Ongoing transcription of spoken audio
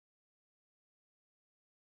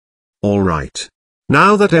Alright.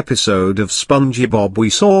 Now that episode of SpongeBob we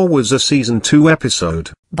saw was a season 2 episode.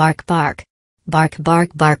 Bark bark. Bark bark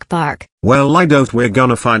bark bark. Well, I doubt we're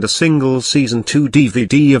gonna find a single season 2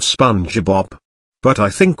 DVD of SpongeBob. But I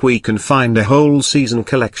think we can find a whole season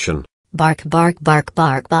collection. Bark bark bark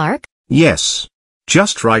bark bark. Yes.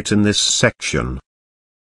 Just right in this section.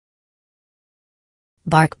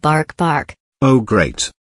 Bark bark bark. Oh great.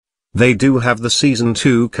 They do have the season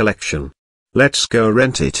 2 collection. Let's go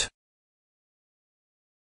rent it.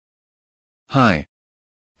 Hi.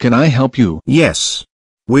 Can I help you? Yes.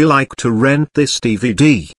 We like to rent this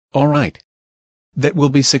DVD. Alright. That will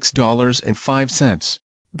be $6.05.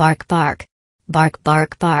 Bark bark. Bark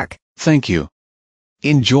bark bark. Thank you.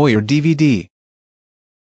 Enjoy your DVD.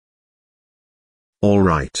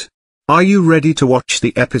 Alright. Are you ready to watch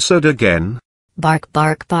the episode again? Bark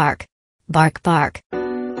bark bark. Bark bark.